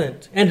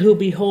present, and who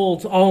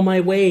beholds all my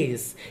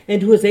ways,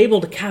 and who is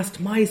able to cast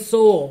my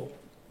soul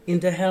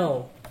into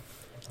hell.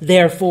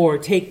 Therefore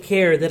take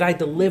care that I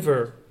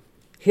deliver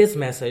his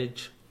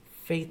message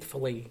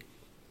faithfully."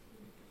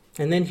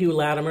 And then Hugh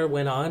Latimer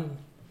went on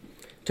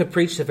to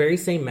preach the very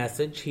same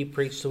message he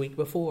preached the week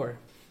before.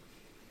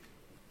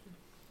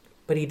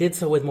 But he did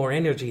so with more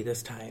energy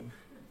this time.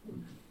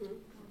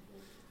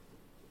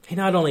 He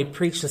not only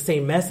preached the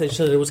same message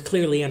so that it was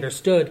clearly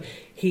understood,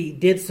 he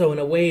did so in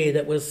a way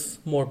that was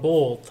more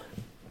bold,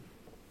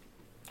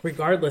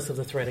 regardless of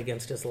the threat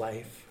against his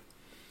life.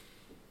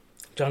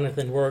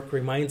 Jonathan Rourke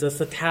reminds us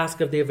the task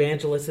of the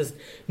evangelist is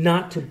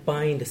not to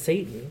bind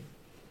Satan,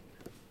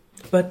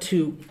 but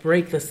to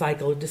break the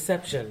cycle of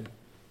deception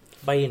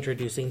by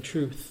introducing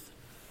truth.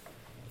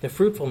 The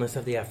fruitfulness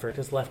of the effort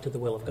is left to the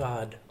will of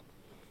God.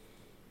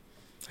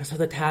 And so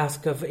the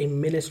task of a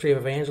ministry of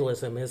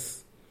evangelism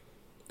is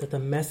that the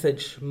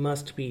message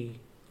must be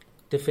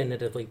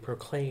definitively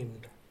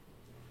proclaimed.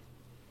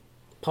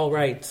 Paul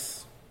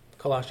writes,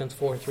 Colossians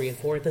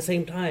 4:3-4, at the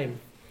same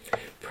time,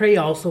 "Pray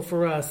also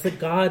for us that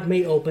God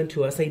may open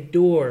to us a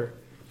door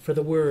for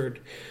the word,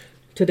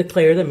 to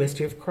declare the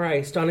mystery of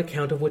Christ, on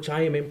account of which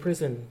I am in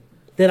prison,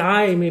 that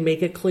I may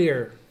make it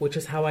clear which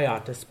is how I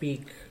ought to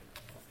speak."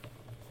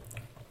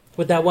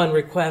 With that one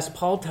request,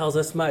 Paul tells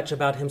us much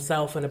about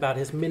himself and about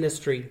his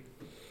ministry.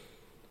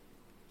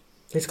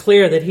 It's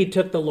clear that he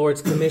took the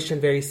Lord's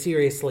commission very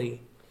seriously.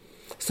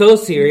 So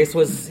serious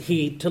was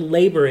he to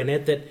labor in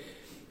it that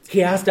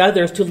he asked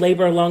others to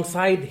labor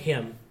alongside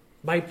him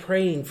by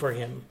praying for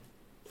him.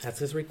 That's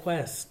his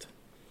request.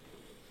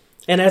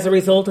 And as a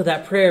result of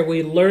that prayer,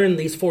 we learn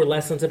these 4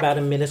 lessons about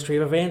a ministry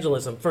of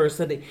evangelism. First,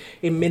 that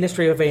a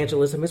ministry of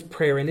evangelism is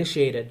prayer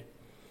initiated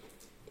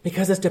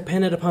because it's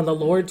dependent upon the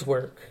Lord's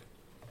work.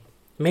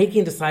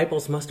 Making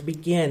disciples must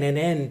begin and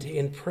end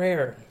in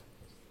prayer.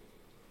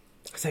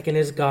 Second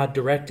is God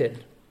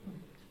directed.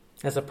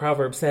 As the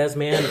proverb says,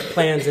 man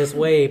plans his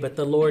way, but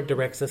the Lord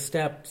directs his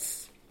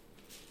steps.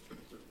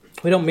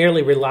 We don't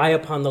merely rely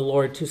upon the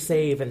Lord to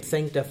save and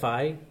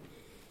sanctify,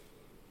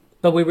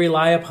 but we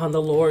rely upon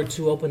the Lord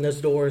to open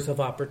those doors of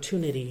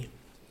opportunity.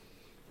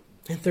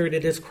 And third,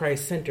 it is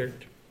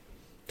Christ-centered.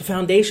 The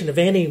foundation of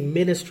any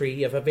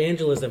ministry of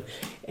evangelism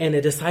and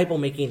a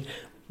disciple-making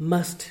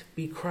must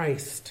be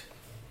Christ.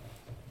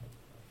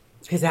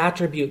 His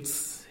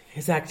attributes,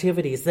 his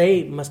activities,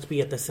 they must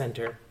be at the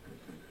center.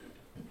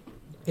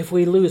 If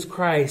we lose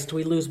Christ,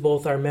 we lose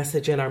both our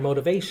message and our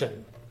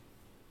motivation,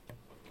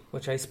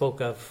 which I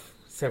spoke of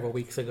several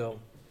weeks ago.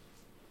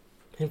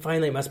 And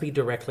finally, it must be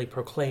directly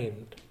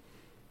proclaimed.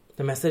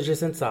 The message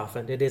isn't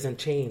softened, it isn't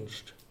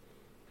changed.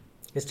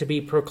 It's to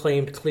be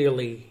proclaimed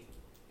clearly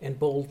and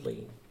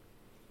boldly.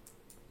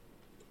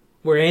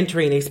 We're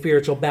entering a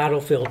spiritual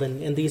battlefield,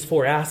 and these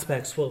 4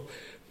 aspects will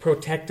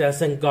protect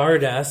us and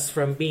guard us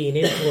from being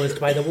influenced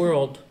by the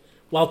world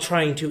while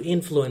trying to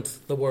influence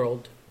the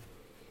world.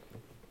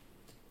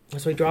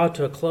 As we draw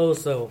to a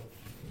close, though,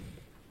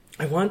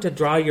 I want to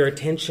draw your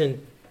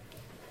attention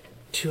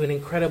to an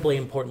incredibly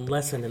important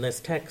lesson in this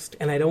text,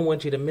 and I don't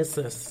want you to miss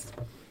this.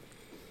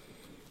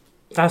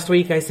 Last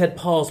week I said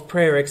Paul's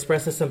prayer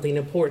expresses something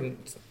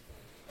important,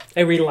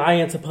 a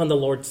reliance upon the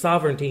Lord's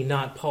sovereignty,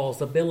 not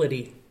Paul's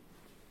ability.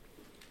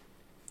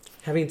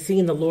 Having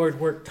seen the Lord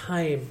work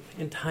time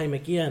and time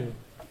again,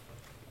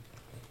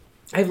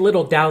 I have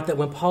little doubt that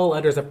when Paul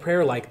utters a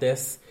prayer like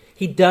this,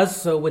 he does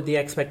so with the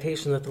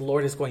expectation that the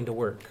Lord is going to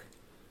work.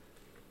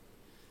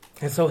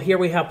 And so here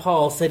we have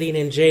Paul sitting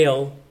in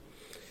jail,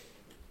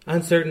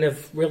 uncertain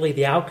of really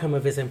the outcome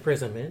of his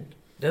imprisonment,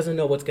 doesn't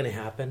know what's going to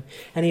happen,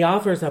 and he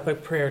offers up a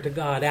prayer to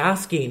God,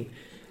 asking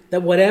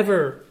that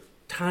whatever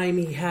time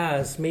he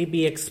has may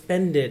be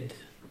expended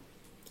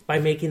by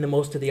making the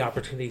most of the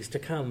opportunities to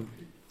come.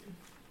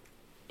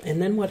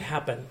 And then what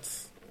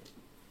happens?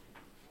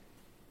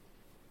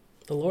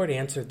 The Lord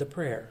answered the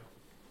prayer.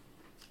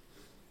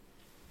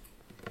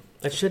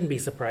 That shouldn't be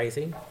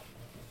surprising,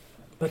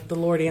 but the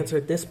Lord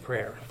answered this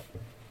prayer.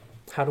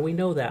 How do we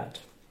know that?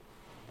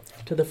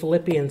 To the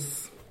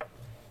Philippians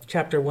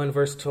chapter 1,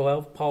 verse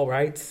 12, Paul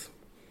writes,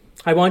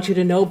 "I want you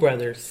to know,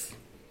 brothers,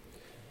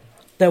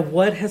 that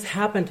what has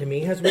happened to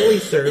me has really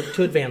served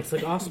to advance the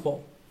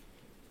gospel."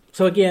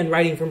 So again,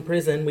 writing from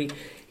prison,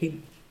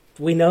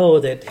 we know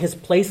that his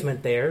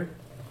placement there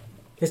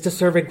is to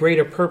serve a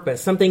greater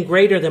purpose, something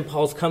greater than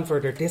Paul's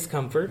comfort or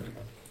discomfort.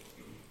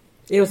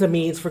 It was a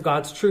means for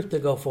God's truth to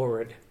go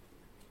forward.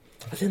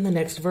 But in the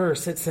next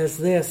verse, it says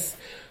this,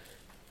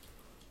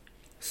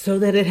 "So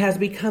that it has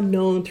become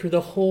known through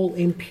the whole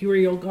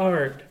imperial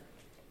guard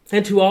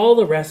and to all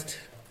the rest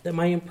that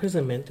my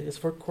imprisonment is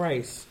for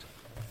Christ."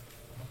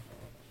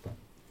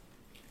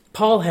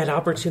 Paul had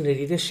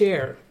opportunity to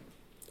share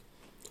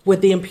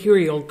with the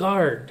imperial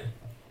guard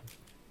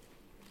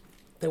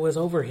that was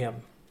over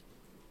him.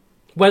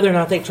 Whether or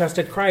not they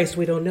trusted Christ,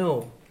 we don't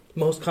know.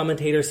 Most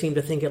commentators seem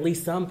to think at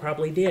least some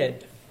probably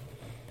did.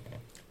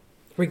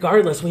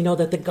 Regardless, we know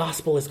that the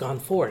gospel has gone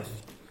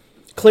forth.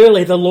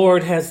 Clearly, the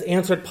Lord has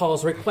answered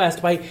Paul's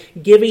request by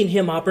giving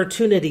him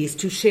opportunities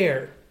to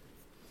share.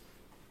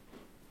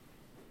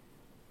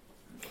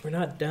 We're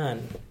not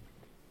done.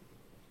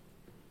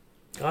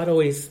 God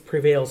always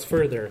prevails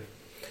further.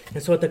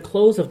 And so at the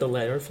close of the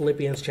letter,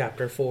 Philippians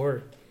chapter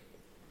 4,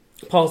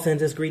 Paul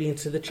sends his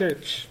greetings to the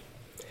church.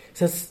 He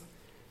says,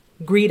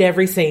 "Greet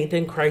every saint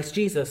in Christ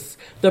Jesus.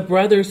 The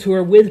brothers who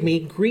are with me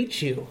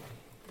greet you."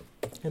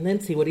 And then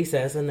see what he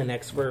says in the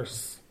next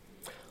verse.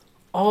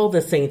 "All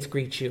the saints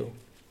greet you,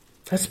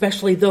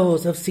 especially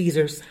those of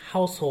Caesar's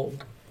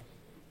household."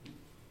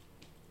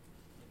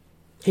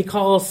 He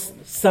calls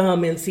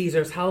some in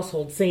Caesar's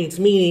household saints,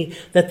 meaning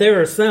that there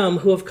are some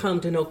who have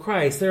come to know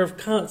Christ. There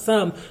are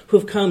some who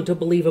have come to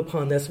believe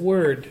upon this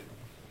word.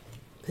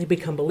 They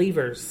become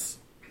believers.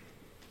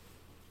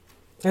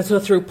 And so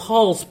through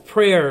Paul's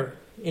prayer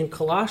in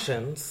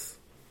Colossians,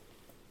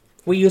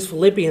 we use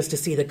Philippians to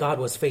see that God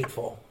was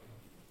faithful.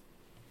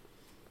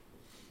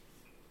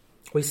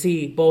 We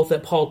see both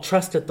that Paul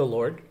trusted the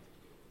Lord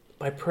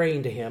by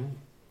praying to him,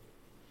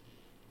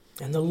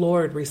 and the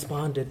Lord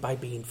responded by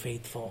being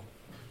faithful.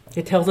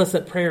 It tells us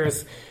that prayer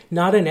is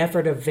not an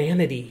effort of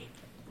vanity.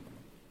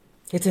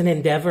 It's an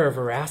endeavor of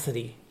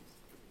veracity.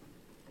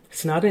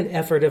 It's not an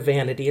effort of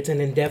vanity. It's an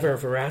endeavor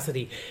of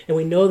veracity. And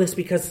we know this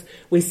because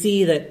we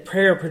see that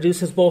prayer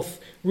produces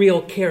both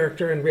real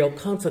character and real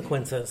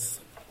consequences.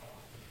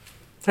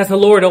 As the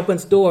Lord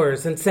opens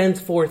doors and sends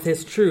forth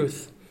his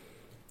truth,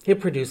 it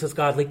produces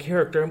godly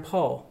character in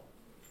Paul.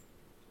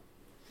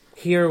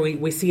 Here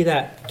we see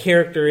that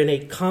character in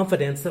a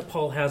confidence that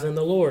Paul has in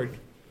the Lord.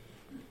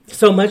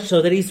 So much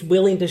so that he's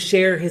willing to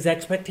share his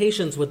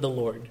expectations with the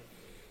Lord.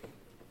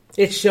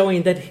 It's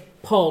showing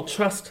that Paul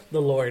trusts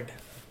the Lord.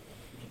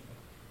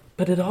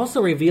 But it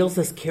also reveals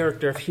this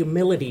character of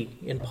humility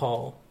in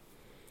Paul.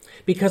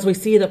 Because we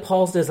see that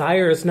Paul's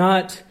desire is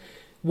not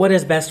what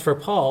is best for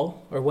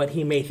Paul, or what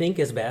he may think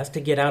is best to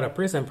get out of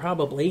prison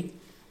probably,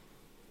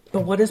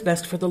 but what is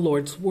best for the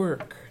Lord's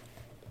work.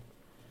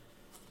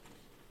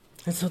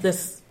 And so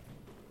this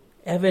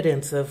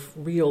evidence of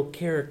real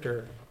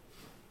character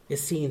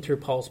is seen through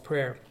Paul's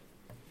prayer.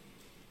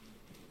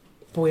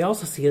 But we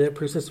also see that it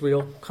produces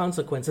real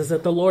consequences,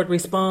 that the Lord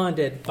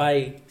responded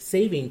by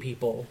saving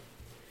people.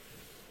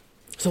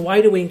 So why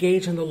do we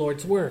engage in the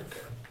Lord's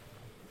work?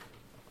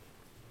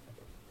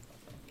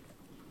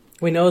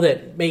 We know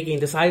that making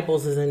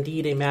disciples is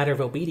indeed a matter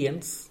of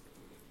obedience.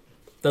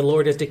 The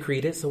Lord has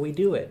decreed it, so we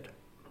do it.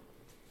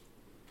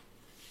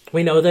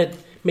 We know that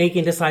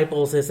making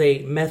disciples is a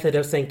method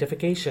of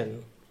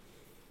sanctification.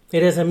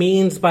 It is a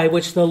means by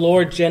which the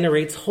Lord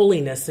generates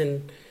holiness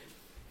in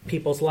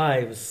people's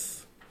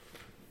lives.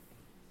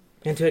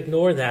 And to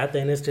ignore that,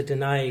 then, is to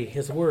deny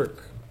his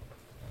work.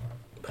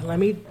 But let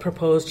me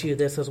propose to you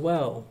this as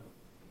well.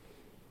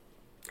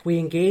 We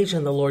engage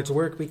in the Lord's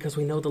work because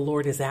we know the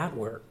Lord is at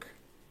work.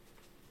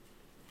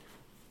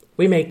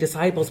 We make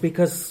disciples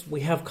because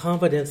we have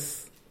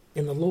confidence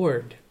in the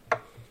Lord.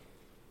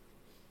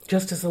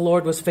 Just as the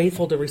Lord was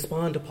faithful to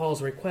respond to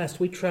Paul's request,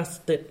 we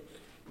trust that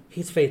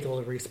he's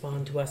faithful to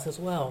respond to us as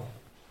well.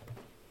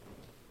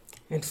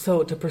 And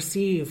so to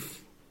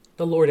perceive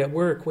the Lord at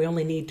work, we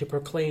only need to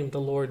proclaim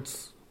the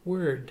Lord's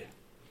word.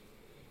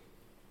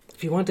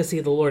 If you want to see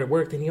the Lord at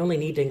work, then you only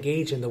need to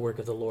engage in the work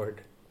of the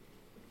Lord.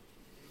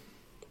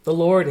 The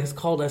Lord has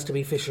called us to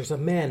be fishers of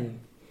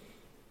men.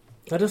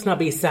 Let us not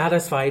be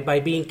satisfied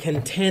by being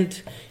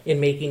content in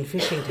making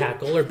fishing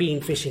tackle or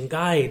being fishing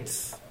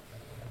guides.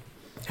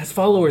 As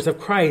followers of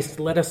Christ,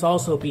 let us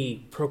also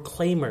be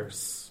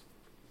proclaimers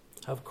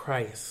of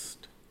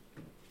Christ.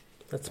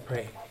 Let's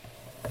pray.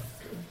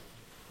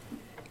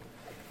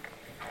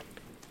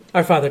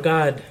 Our Father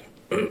God,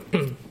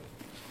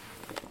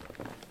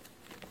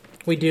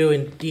 we do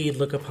indeed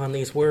look upon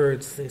these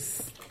words,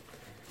 this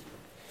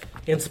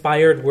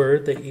inspired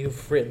word that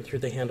you've written through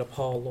the hand of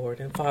Paul, Lord.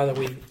 And Father,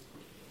 we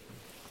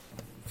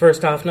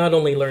first off not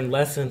only learn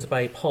lessons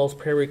by Paul's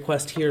prayer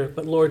request here,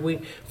 but Lord, we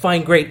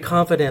find great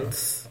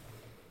confidence,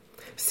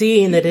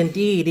 seeing that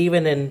indeed,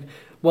 even in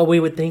what we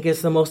would think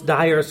is the most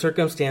dire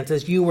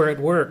circumstances, you were at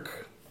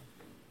work.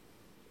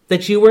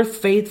 That you were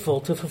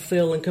faithful to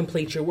fulfill and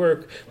complete your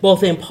work,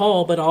 both in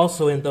Paul, but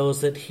also in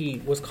those that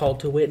he was called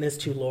to witness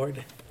to,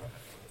 Lord.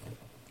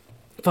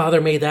 Father,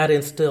 may that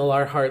instill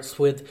our hearts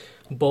with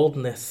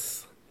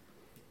boldness.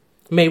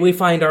 May we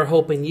find our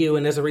hope in you,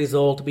 and as a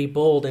result, be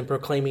bold in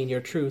proclaiming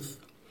your truth.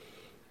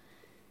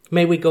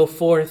 May we go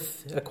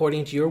forth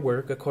according to your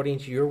work, according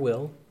to your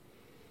will,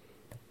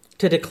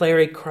 to declare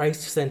a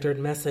Christ-centered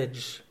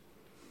message.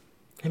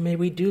 And may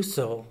we do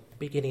so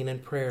beginning in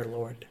prayer,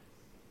 Lord.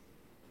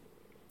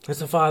 And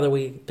so, Father,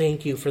 we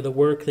thank you for the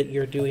work that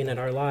you're doing in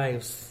our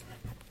lives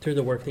through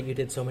the work that you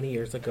did so many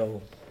years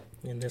ago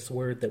in this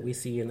word that we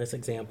see, in this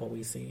example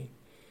we see.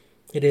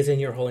 It is in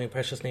your holy and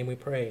precious name we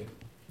pray.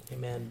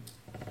 Amen.